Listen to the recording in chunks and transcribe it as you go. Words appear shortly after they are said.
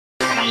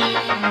Hello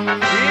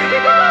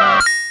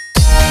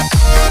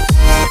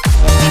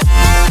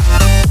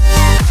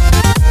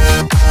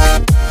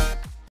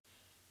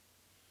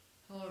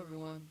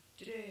everyone,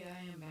 today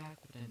I am back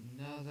with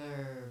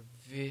another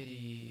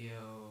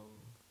video.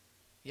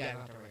 Yeah, I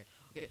got that right.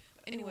 Okay,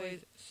 but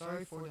anyways,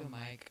 sorry for the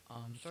mic.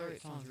 Sorry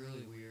it sounds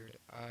really weird.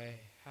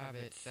 I have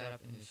it set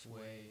up in this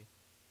way,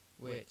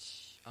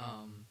 which,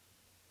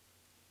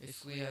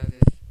 basically has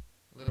this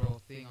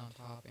little thing on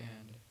top,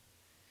 and,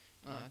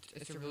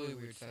 it's a really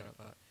weird setup,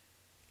 but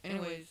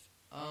anyways,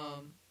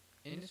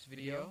 in this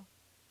video,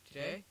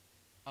 today,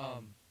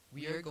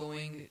 we are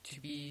going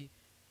to be,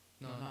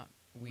 no, not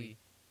we,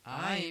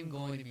 I am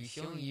going to be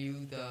showing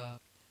you the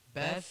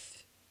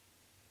best,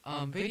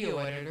 video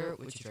editor,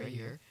 which is right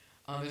here.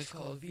 It's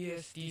called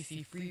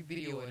VSDC Free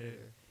Video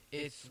Editor.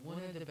 It's one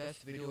of the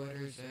best video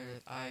editors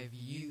that I've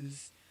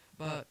used,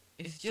 but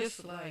it's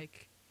just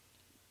like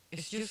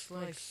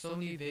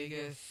Sony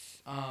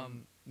Vegas,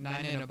 9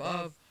 and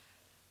above,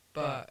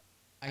 but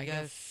I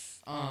guess,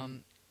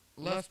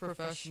 less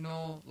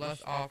professional,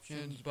 less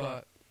options,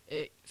 but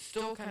it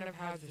still kind of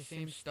has the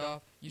same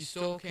stuff. You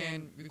still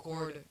can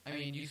record,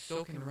 you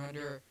still can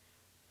render,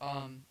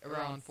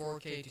 around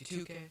 4K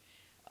to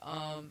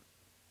 2K.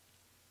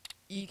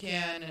 You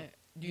can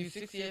do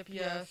 60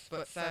 FPS,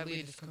 but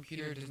sadly this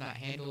computer does not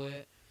handle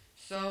it.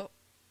 So,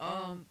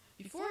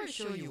 before I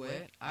show you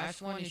it, I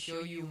just want to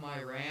show you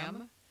my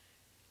RAM,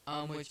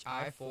 which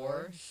I have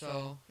 4,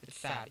 so it's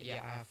sad,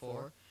 yeah, I have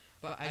 4.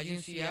 But as you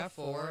can see, I have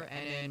 4,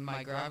 and then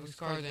my graphics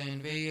card is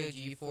an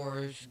NVIDIA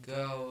GeForce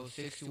Go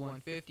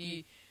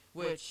 6150,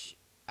 which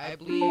I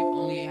believe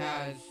only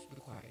has,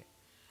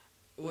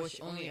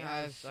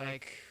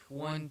 like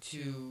 1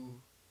 to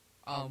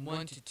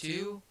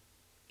 2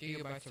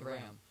 gigabytes of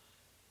RAM.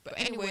 But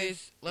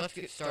anyways, let's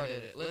get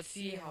started. Let's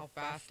see how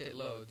fast it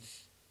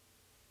loads.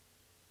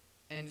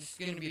 And this is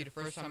going to be the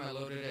first time I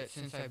loaded it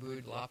since I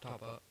booted the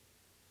laptop up.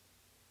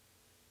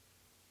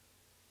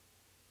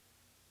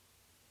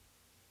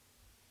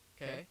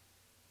 Okay,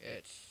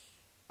 it's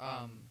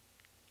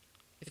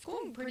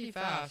going pretty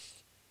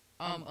fast.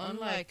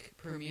 Unlike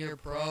Premiere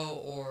Pro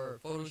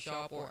or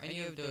Photoshop or any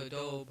of the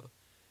Adobe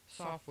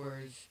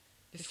softwares,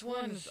 this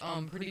one's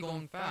pretty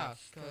going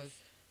fast. Cause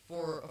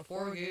for a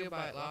 4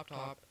 gigabyte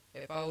laptop,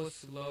 if I was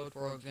to load,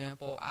 for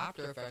example,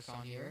 After Effects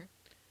on here,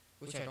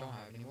 which I don't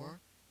have anymore,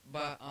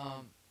 but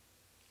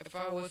if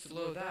I was to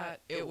load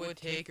that, it would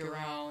take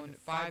around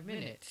 5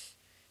 minutes.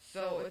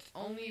 So it's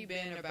only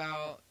been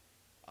about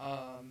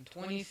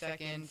 20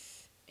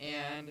 seconds,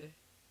 and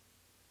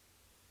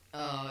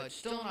it's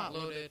still not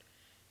loaded.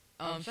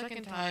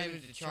 Second time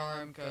is the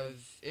charm,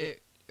 because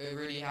it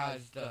already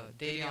has the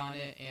data on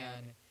it,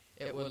 and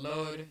it would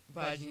load.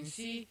 But as you can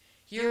see,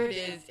 here it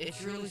is.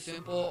 It's really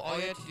simple. All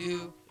you have to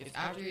do is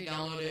after you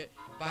download it,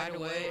 by the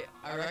way,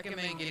 I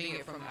recommend getting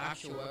it from the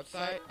actual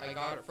website. I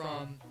got it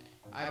from,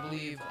 I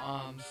believe,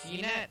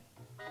 CNET,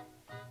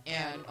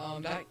 and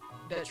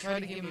that tried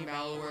to give me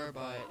malware,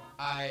 but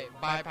I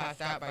bypassed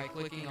that by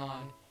clicking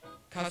on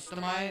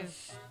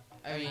customize,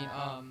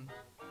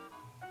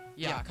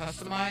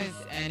 customize,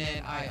 and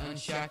then I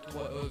unchecked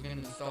what it was going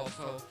to install.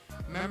 So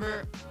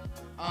remember,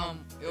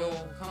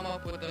 it'll come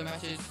up with a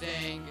message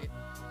saying,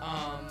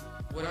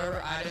 whatever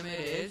item it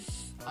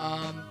is,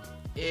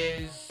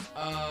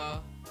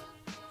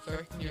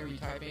 sorry, can you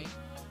retyping,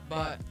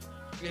 but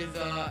and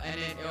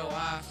then it'll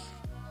ask,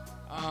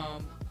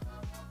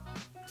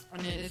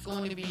 and then it's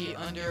going to be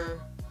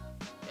under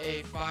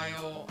a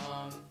file,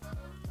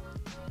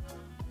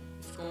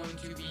 it's going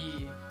to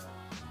be,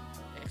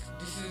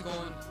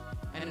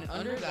 and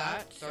under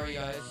that, sorry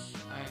guys,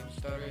 I'm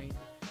stuttering,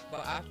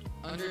 but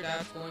under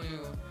that, it's going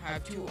to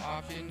have 2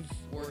 options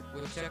with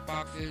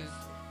checkboxes.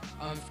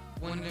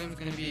 One of them is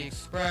going to be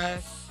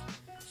Express,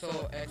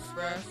 so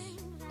Express,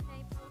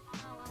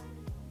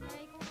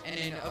 and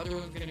then the other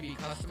one's going to be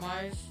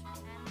Customize.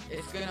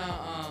 It's going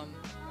to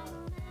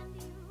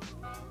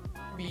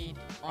be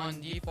on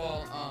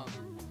default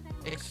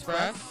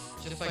Express,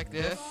 just like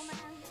this,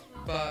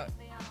 but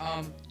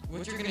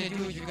what you're going to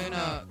do is you're going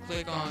to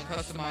click on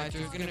Customize.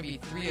 There's going to be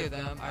 3 of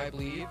them, I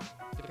believe,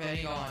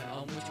 depending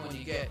on which one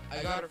you get.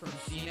 I got it from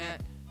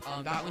CNET.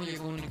 That one you're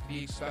going to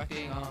be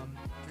expecting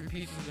 3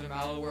 pieces of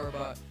malware,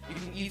 but you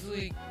can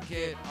easily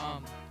get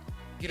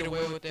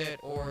away with it,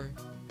 or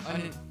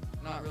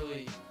not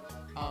really.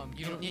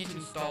 You don't need to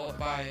install it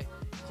by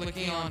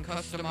clicking on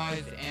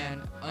Customize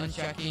and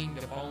unchecking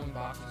the following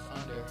boxes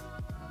under.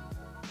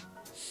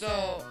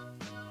 So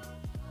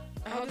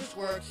how this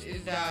works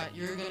is that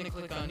you're going to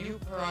click on New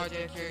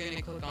Project, you're going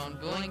to click on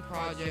Blank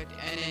Project,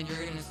 and then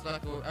you're going to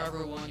select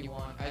whatever one you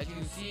want. As you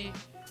can see,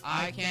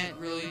 I can't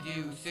really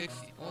do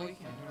 60. Well, you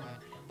can do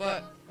that,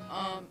 but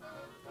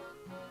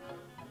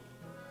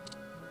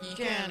you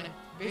can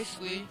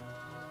basically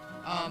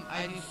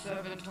I do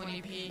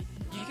 720p.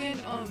 You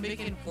can make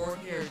it in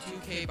 4K or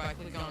 2K by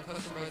clicking on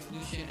Custom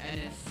Resolution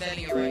and then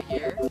setting it right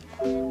here.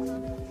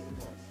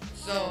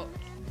 So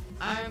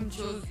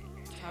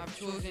have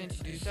chosen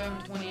to do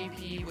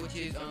 720p, which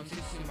is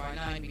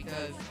 16:9,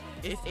 because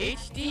it's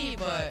HD,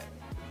 but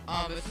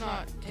it's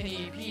not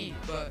 1080p,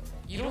 but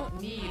you don't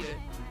need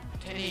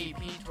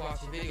 1080p to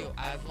watch a video.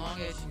 As long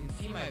as you can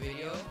see my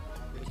video,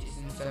 which is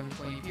in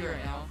 720p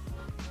right now,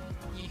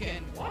 you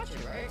can watch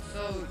it, right?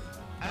 So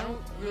I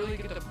don't really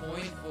get the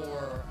point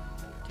for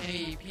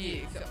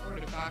 1080p, except for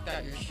the fact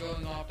that you're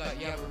showing off that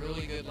you have a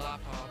really good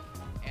laptop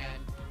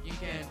and you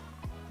can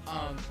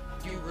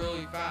do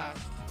really fast,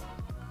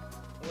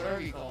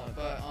 whatever you call it.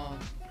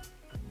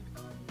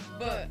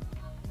 But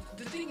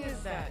the thing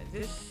is that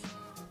this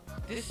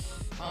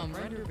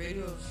render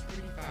video is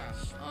pretty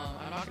fast.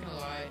 I'm not gonna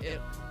lie,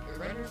 it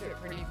renders it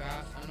pretty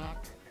fast. I'm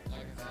not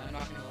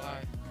gonna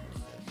lie.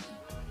 What's this?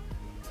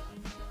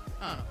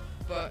 I don't know,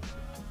 but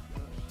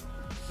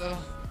so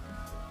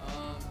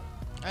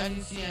as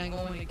you see, I'm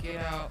going to get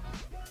out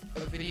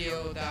a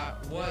video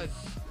that was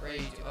ready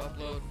to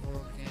upload, for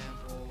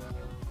example.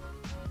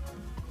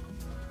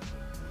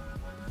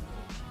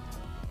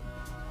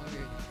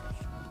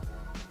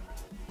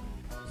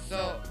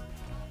 So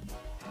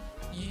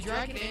you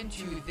drag it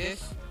into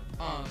this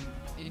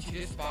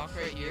box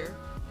right here,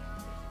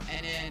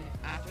 and then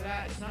after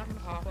that, it's not gonna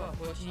pop up.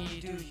 What you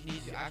need to do is you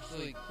need to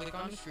actually click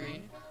on the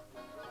screen,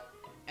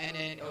 and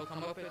then it'll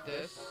come up with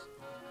this,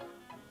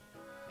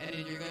 and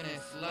then you're gonna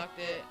select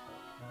it,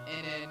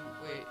 and then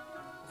wait,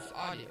 it's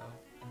audio.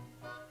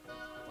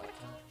 What?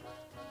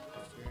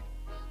 That's weird.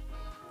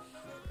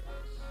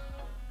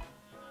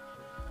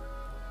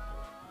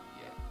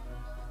 Yeah.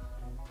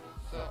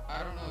 So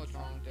I don't know what's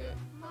wrong with it.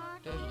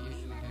 Doesn't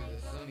usually do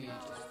this. Let me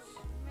just this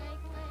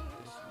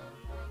one.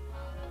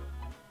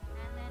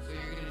 So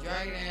you're gonna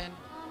drag it in.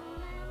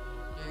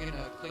 You're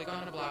gonna click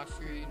on the black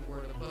screen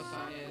where the plus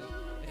sign is.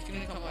 It's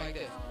gonna come like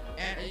this,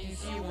 and as you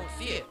see, you won't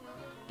see it.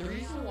 The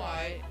reason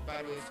why,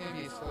 by the way, it's gonna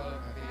be a spoiler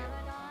in my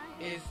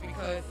video, is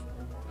because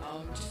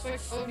just like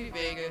Sony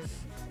Vegas,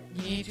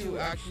 you need to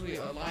actually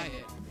align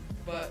it.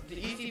 But the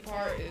easy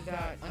part is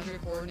that under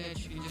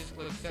coordinates, you can just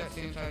click set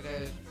same size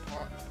as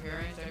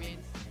parent,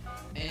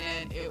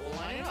 and it will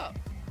line it up.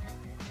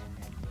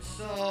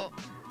 So,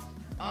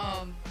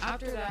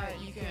 after that,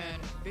 you can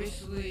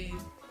basically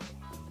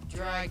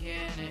drag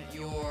in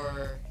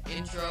your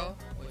intro,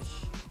 which,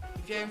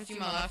 if you haven't seen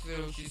my last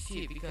video, you should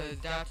see it, because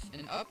that's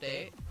an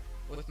update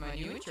with my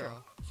new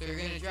intro. So you're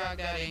going to drag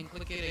that in,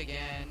 click it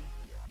again,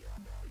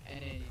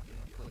 and then you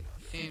can click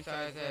same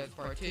size as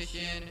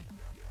partition.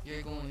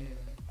 You're going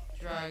to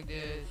drag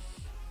this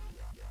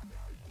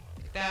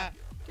like that.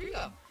 There you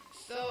go.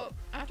 So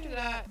after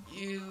that,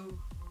 you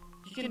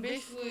can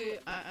basically,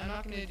 I'm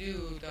not going to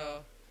do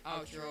the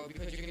outro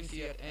because you're going to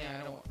see it and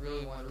I don't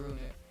really want to ruin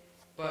it,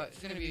 but it's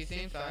going to be the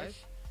same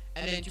size.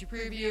 And then to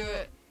preview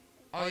it,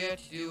 all you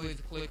have to do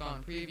is click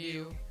on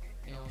preview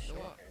and it'll show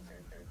up.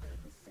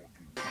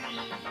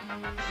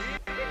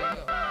 There you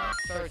go.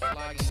 Starts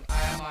lagging.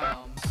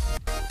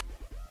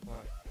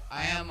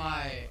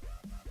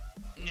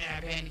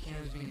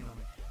 Bandicam is being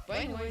annoying. But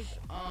anyways,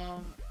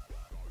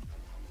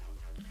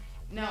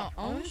 now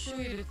I want to show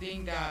you the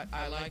thing that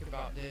I like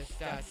about this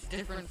that's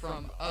different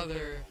from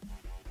other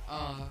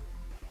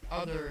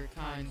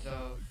kinds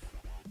of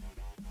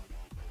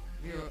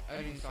video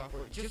editing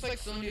software. Just like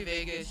Sony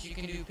Vegas, you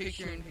can do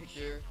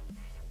picture-in-picture,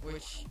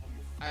 which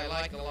I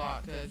like a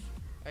lot, because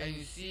as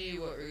you see,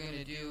 what we're going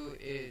to do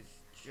is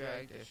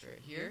drag this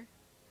right here.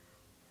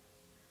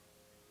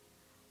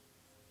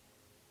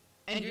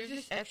 And there's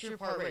this extra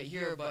part right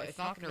here, but it's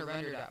not going to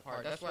render that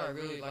part. That's what I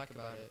really like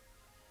about it.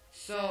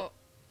 So,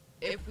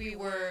 if we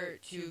were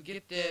to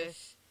get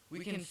this, we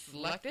can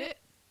select it,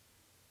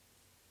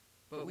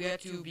 but we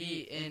have to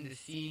be in the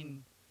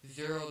scene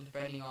 0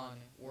 depending on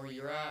where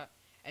you're at.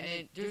 And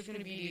then there's going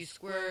to be these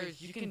squares,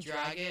 you can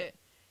drag it,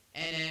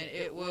 and then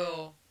it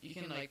will, you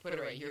can like put it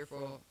right here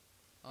for,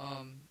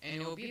 and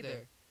it will be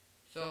there.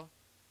 So,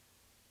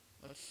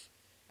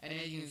 and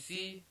as you can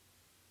see,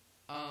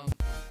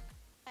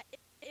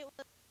 it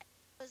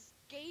was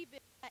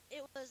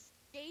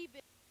Gabe.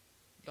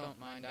 Don't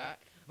mind that.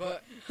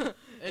 But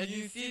as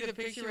you see, the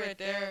picture right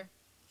there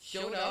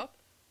showed up.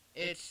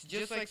 It's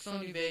just like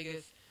Sony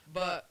Vegas,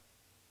 but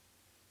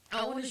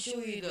I want to show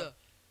you the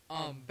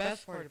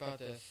best part about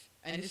this.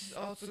 And this is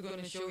also going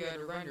to show you how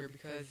to render,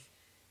 because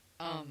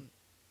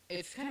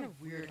it's kind of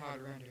weird how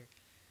to render.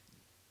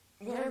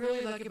 What I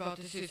really like about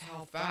this is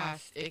how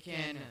fast it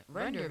can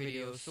render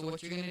videos. So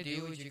what you're going to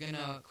do is you're going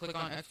to click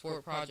on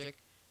Export Project,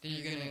 then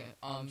you're going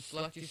to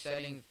select your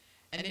settings,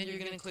 and then you're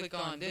going to click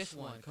on this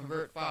one,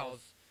 Convert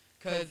Files.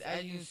 Because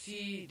as you can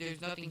see,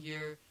 there's nothing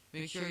here.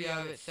 Make sure you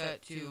have it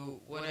set to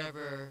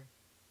whatever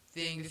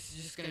thing. This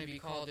is just going to be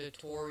called a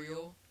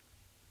tutorial.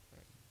 If I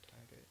can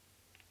type it.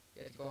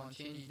 You have to go on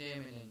change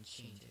name and then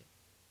change it.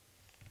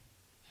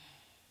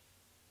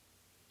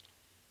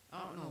 I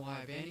don't know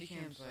why.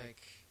 Bandicam's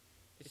like,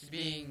 it's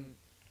being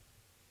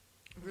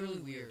really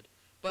weird.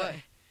 But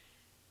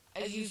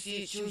as you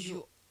see, it shows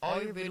you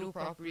all your video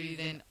properties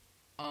and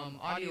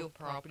audio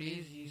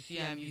properties. You see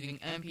I'm using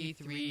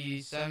MP3,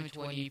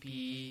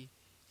 720p,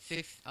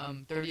 30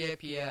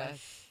 fps.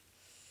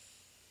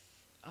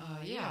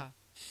 Yeah.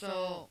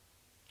 So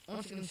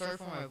once again, sorry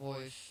for my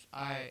voice.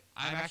 I'm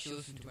actually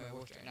listening to my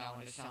voice right now,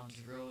 and it sounds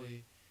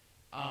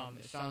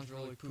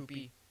really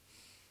poopy.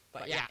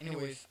 But yeah,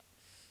 anyways,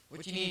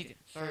 what you need.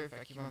 Sorry if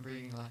I keep on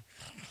breathing loud.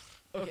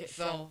 Okay,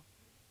 so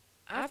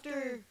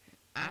after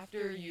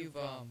you've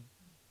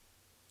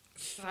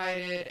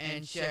decided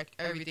and checked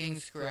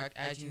everything's correct,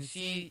 as you can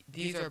see,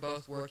 these are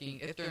both working.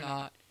 If they're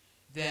not,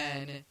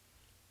 then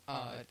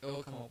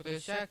it'll come up with a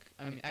check.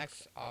 I mean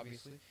X,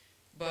 obviously.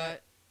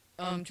 But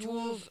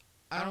tools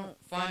I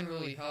don't find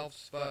really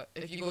helps. But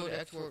if you go to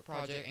export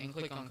project and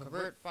click on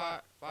convert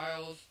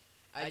files,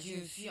 as you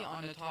can see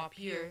on the top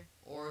here,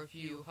 or if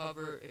you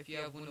hover, if you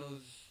have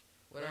Windows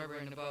whatever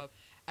and above,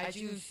 as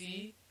you can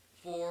see,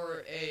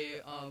 for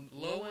a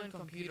low-end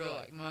computer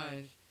like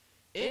mine,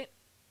 it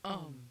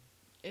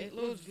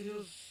loads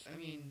videos. I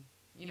mean,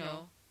 you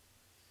know,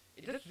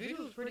 it does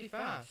videos pretty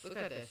fast. Look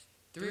at this,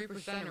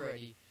 3%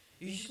 already.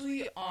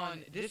 Usually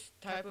on this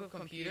type of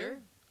computer,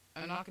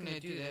 I'm not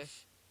gonna do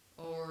this,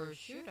 or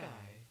should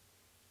I?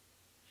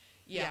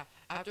 Yeah,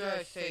 after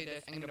I say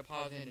this, I'm gonna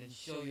pause it and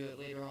show you it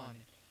later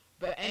on.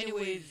 But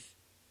anyways,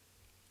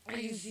 as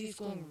you can see, it's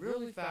going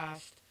really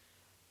fast.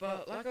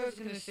 But like I was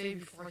gonna say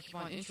before I keep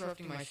on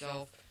interrupting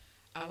myself,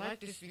 I like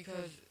this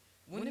because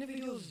when the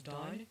video is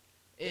done,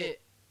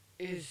 it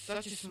is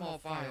such a small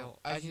file.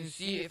 As you can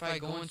see, if I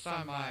go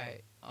inside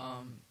my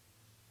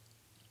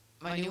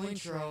my new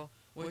intro,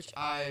 which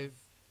I've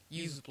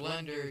used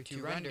Blender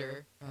to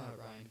render,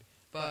 rhymed.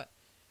 But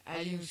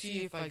as you can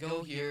see, if I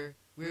go here,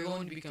 we're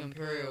going to be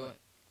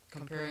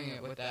comparing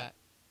it with that.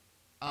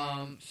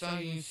 So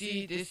you can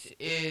see this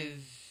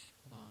is.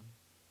 Hold on.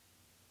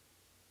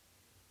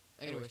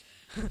 Anyways,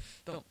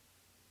 don't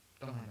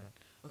mind that.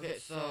 Okay,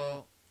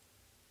 so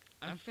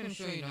I'm just gonna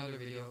show you another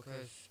video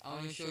because I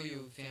want to show you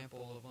an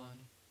example of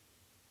one.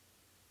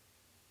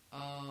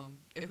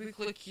 If we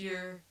click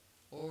here,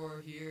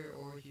 or here,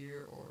 or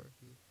here, or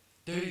here,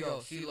 there you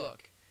go. See,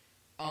 look.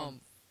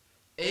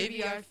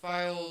 AVI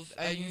files.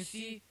 As you can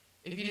see,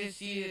 if you didn't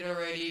see it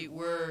already,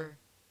 we're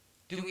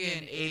doing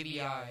an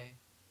AVI,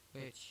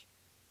 which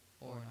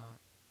or not.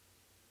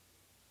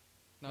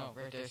 No,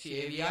 right there.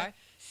 See AVI.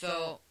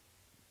 So.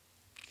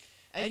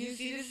 And you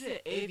see this is an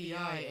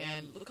AVI,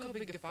 and look how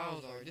big the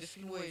files are. This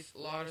can waste a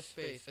lot of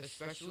space,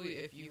 especially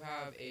if you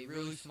have a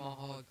really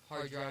small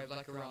hard drive,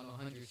 like around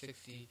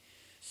 160.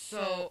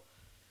 So,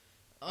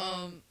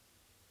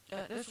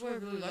 that's what I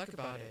really like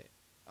about it.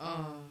 I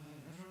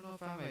don't know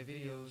if I have my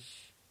videos.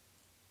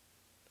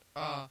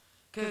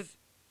 Cause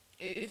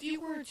if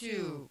you were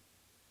to,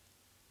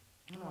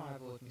 I don't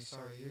have it with me.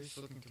 Sorry, you're just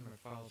looking through my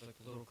files like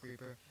a little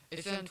creeper.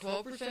 It's done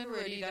 12%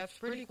 already. That's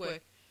pretty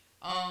quick.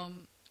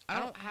 I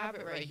don't have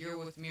it right here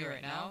with me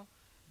right now,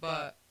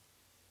 but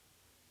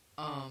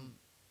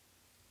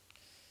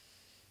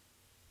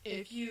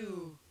if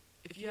you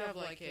have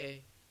like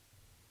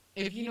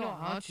if you know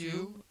how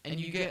to, and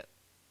you get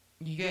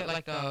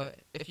like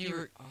if you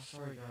were, oh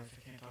sorry guys,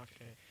 I can't talk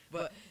today,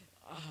 but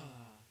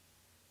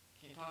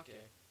can't talk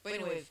today. But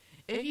anyways,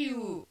 if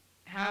you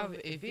have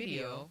a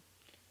video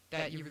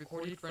that you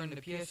recorded from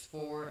the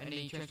PS4 and then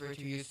you transfer it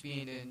to USB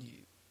and then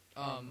you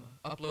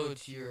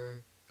upload to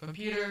your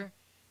computer,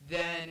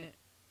 then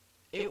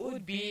it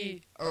would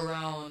be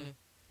around,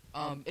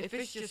 if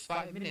it's just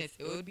 5 minutes,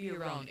 it would be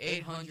around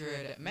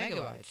 800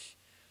 megabytes,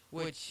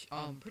 which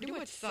pretty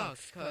much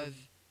sucks, because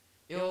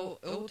it'll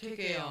take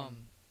a,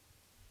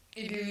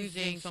 if you're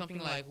using something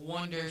like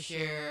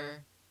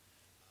Wondershare,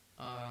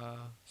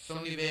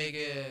 Sony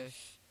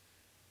Vegas,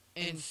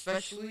 and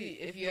especially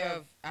if you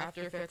have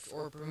After Effects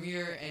or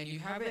Premiere and you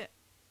have it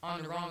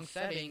on the wrong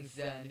settings,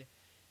 then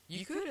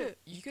you could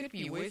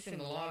be wasting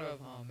a lot of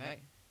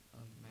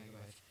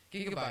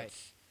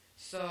gigabytes.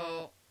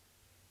 So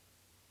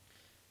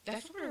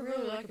that's what I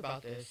really like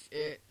about this.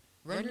 It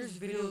renders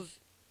videos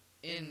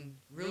in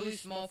really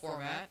small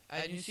format.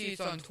 As you see,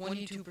 it's on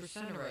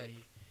 22%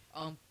 already.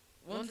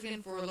 Once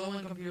again, for a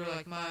low-end computer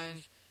like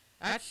mine,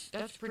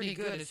 that's pretty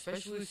good,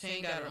 especially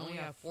saying that I only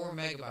have 4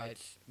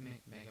 megabytes.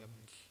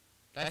 Megabytes.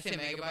 Did I say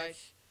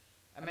megabytes?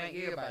 I meant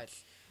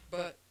gigabytes.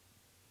 But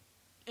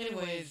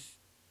anyways,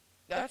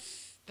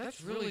 that's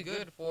really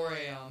good for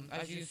a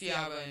as you can see, I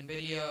have an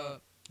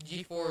NVIDIA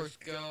GeForce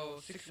Go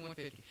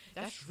 6150.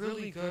 That's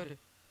really good.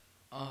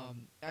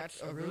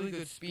 That's a really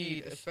good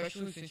speed,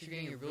 especially since you're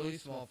getting a really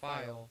small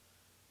file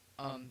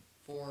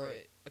for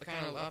a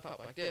kind of laptop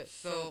like this.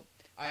 So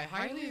I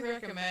highly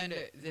recommend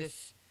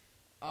this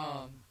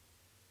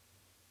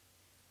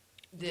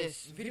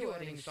this video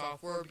editing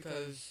software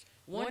because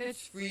 1,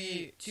 it's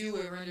free, 2,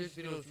 it renders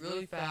videos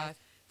really fast,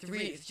 3,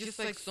 it's just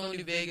like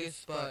Sony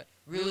Vegas but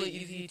really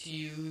easy to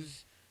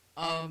use.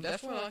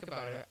 That's what I like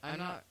about it. I'm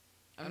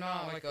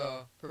not like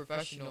a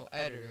professional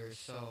editor,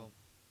 so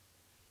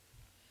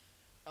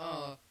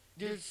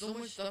there's so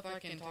much stuff I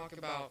can talk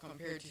about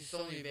compared to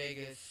Sony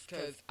Vegas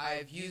because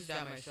I've used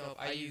that myself.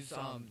 I use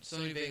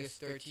Sony Vegas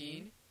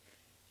 13,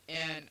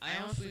 and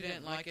I honestly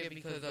didn't like it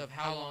because of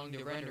how long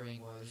the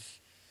rendering was.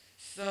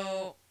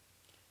 So,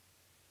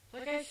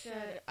 like I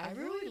said, I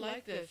really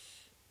like this.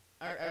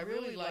 I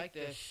really like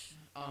this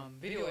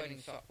video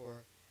editing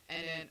software.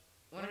 And then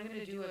what I'm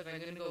gonna do is I'm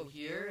gonna go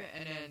here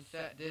and then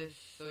set this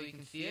so you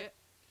can see it.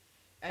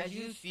 As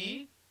you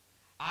see,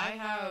 I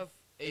have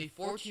a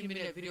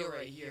 14-minute video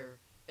right here.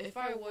 If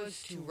I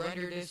was to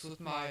render this with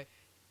my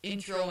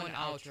intro and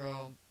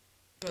outro,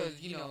 because,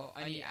 you know,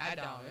 I need to add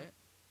down it,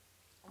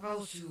 if I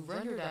was to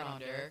render that on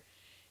there,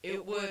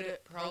 it would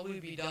probably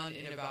be done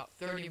in about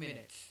 30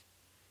 minutes.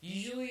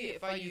 Usually,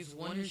 if I use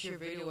Wondershare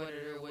Video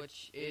Editor,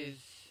 which is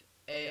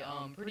a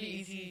pretty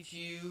easy to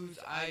use,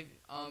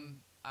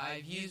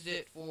 I've used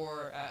it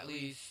for at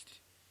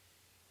least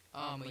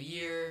a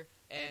year,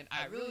 and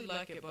I really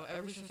like it. But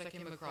ever since I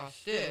came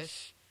across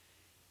this,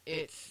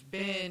 it's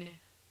been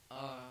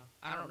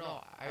I don't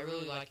know, I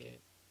really like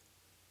it.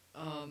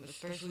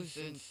 Especially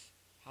since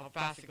how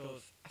fast it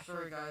goes.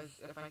 Sorry guys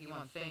if I keep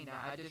on saying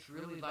that, I just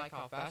really like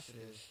how fast it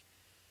is.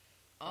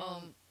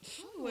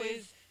 So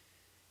anyways,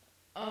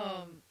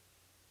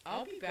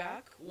 I'll be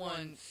back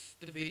once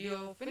the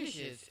video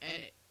finishes,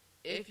 and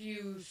if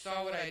you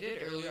saw what I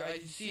did earlier,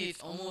 as you see, it's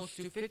almost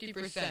to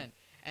 50%,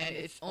 and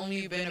it's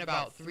only been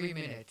about 3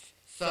 minutes.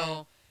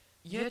 So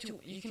you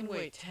can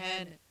wait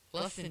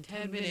less than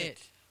 10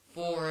 minutes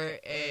for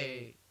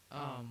a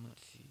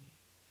let's see,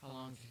 how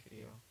long is this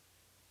video?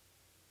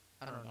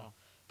 I don't know,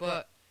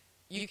 but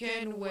you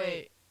can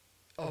wait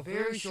a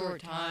very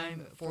short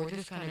time for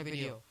this kind of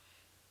video.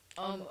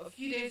 A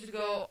few days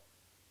ago,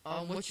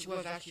 which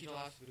was actually the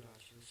last video,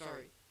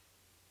 sorry,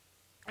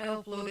 I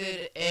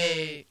uploaded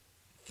a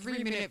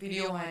 3-minute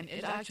video, and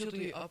it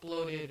actually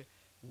uploaded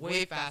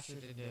way faster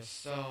than this.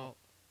 So,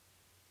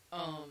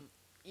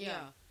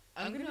 yeah,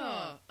 I'm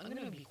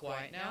gonna be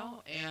quiet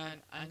now,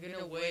 and I'm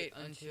gonna wait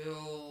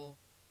until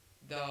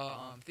the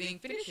thing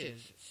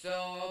finishes. So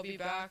I'll be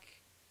back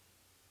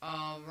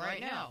right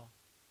now.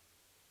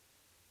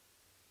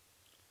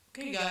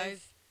 Okay,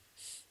 guys.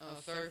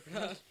 Sorry for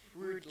that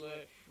weird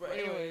delay. But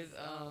anyways,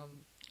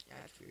 yeah,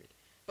 it's weird.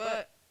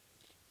 But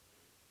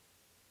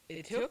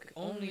it took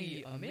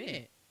only a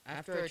minute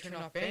after I turned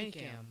off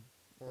Bandcam,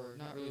 or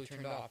not really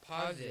turned off,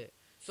 paused it.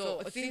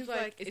 So it seems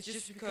like it's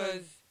just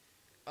because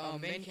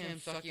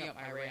Bandcam's sucking up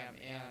my RAM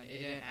and it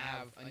didn't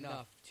have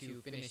enough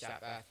to finish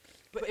that fast.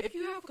 But if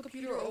you have a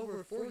computer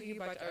over 4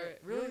 GB, I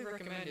really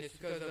recommend it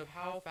because of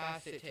how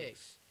fast it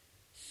takes.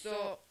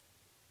 So,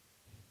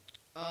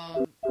 as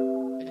you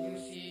can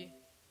see,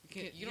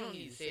 you don't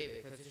need to save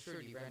it because it's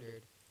already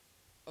rendered.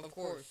 Of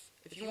course,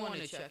 if you want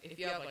to check, if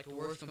you have like the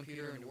worst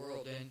computer in the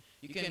world, then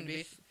you can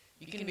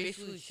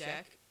basically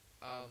check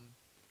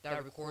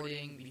that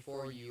recording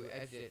before you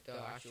exit the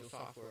actual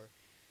software.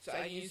 So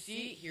as you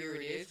see, here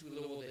it is, we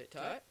labeled it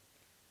TUT,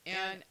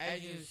 and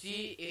as you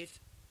see, it's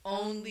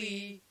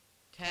only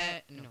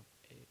 10. No,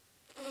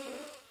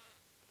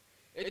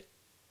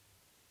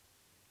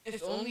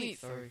 it's only.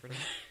 Sorry for that.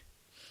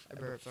 I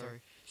burped.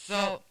 Sorry.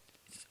 So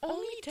it's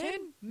only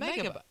 10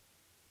 megabytes.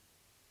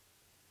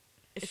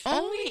 It's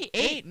only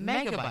 8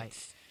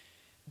 megabytes.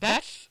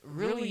 That's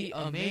really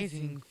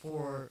amazing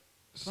for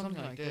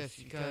something like this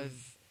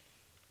because,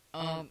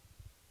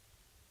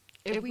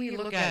 if we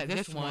look at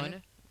this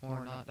one,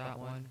 or not that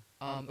one,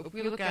 if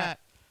we look at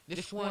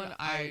this one,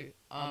 I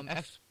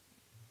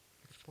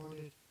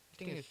exported.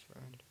 I think it's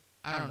friend.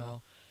 I don't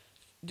know.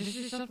 This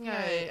is something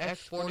I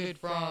exported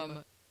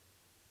from.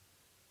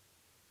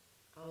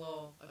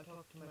 Hello, I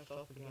talked to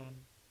myself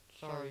again.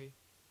 Sorry.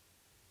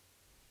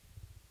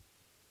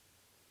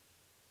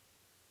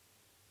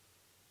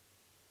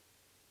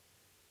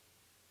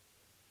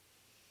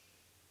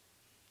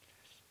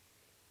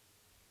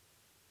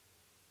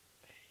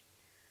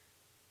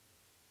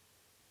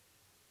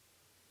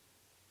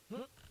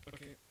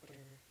 Okay,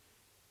 whatever.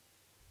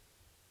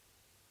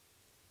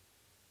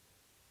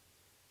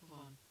 Hold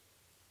on.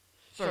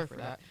 Sorry for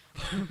that.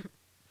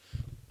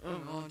 Oh,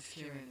 Mom's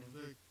here and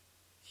look.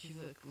 She's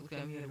looking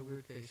at me at a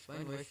weird face. But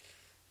anyways,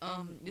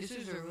 this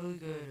is a really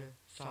good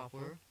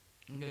software.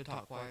 I'm gonna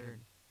talk quieter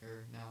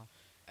here now.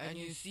 And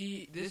you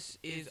see, this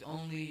is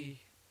only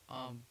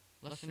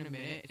less than a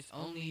minute. It's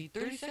only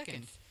 30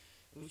 seconds,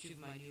 which is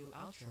my new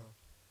outro.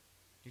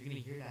 You're gonna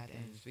hear that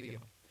in this video,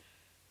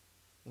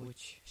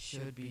 which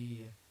should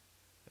be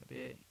a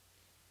bit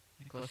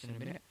like less than a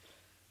minute.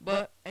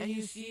 But and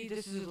you see,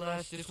 this is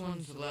less. This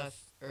one's less,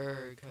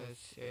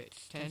 because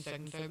it's 10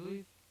 seconds, I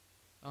believe.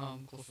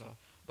 Close enough.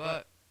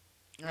 But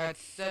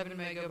that's 7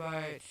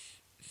 megabytes.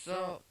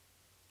 So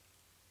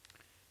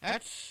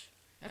that's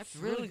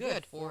really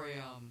good for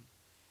a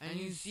And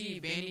you see,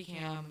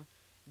 Bandicam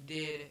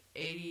did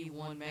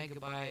 81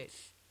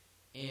 megabytes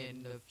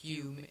in a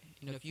few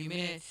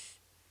minutes.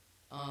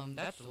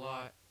 That's a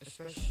lot,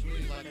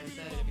 especially like I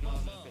said, if you don't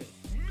have space.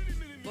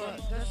 But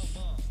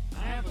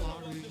I have a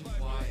lot of reasons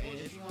why, and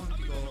if you want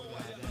to go over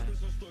that,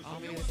 then I'll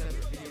make a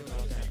separate video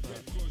about that.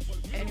 But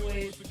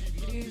anyways,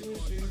 please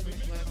like,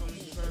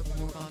 subscribe for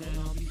more content,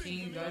 and I'll be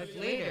seeing you guys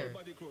later.